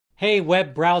Hey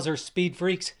web browser speed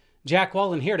freaks, Jack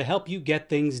Wallen here to help you get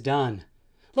things done.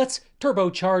 Let's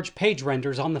turbocharge page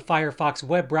renders on the Firefox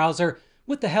web browser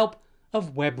with the help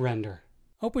of WebRender.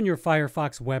 Open your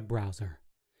Firefox web browser.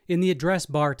 In the address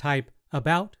bar type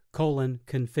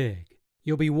about:config.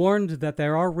 You'll be warned that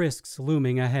there are risks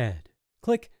looming ahead.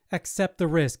 Click Accept the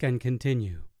risk and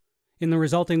continue. In the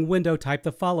resulting window, type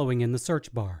the following in the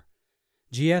search bar: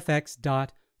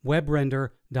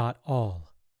 gfx.webrender.all.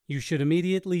 You should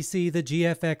immediately see the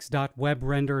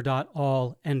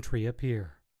gfx.webrender.all entry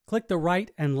appear. Click the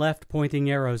right and left pointing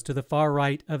arrows to the far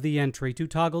right of the entry to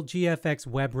toggle gfx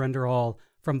WebRender.all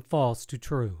from false to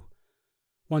true.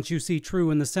 Once you see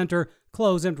true in the center,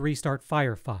 close and restart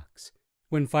Firefox.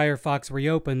 When Firefox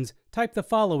reopens, type the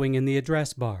following in the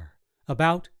address bar: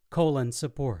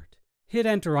 about:support. Hit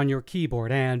enter on your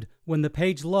keyboard and, when the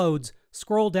page loads,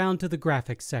 scroll down to the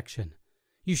graphics section.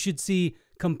 You should see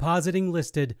compositing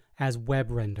listed as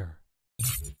WebRender.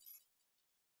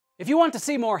 If you want to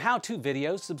see more how-to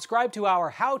videos, subscribe to our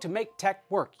How to Make Tech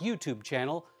Work YouTube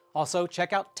channel. Also,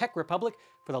 check out Tech Republic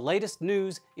for the latest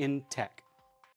news in tech.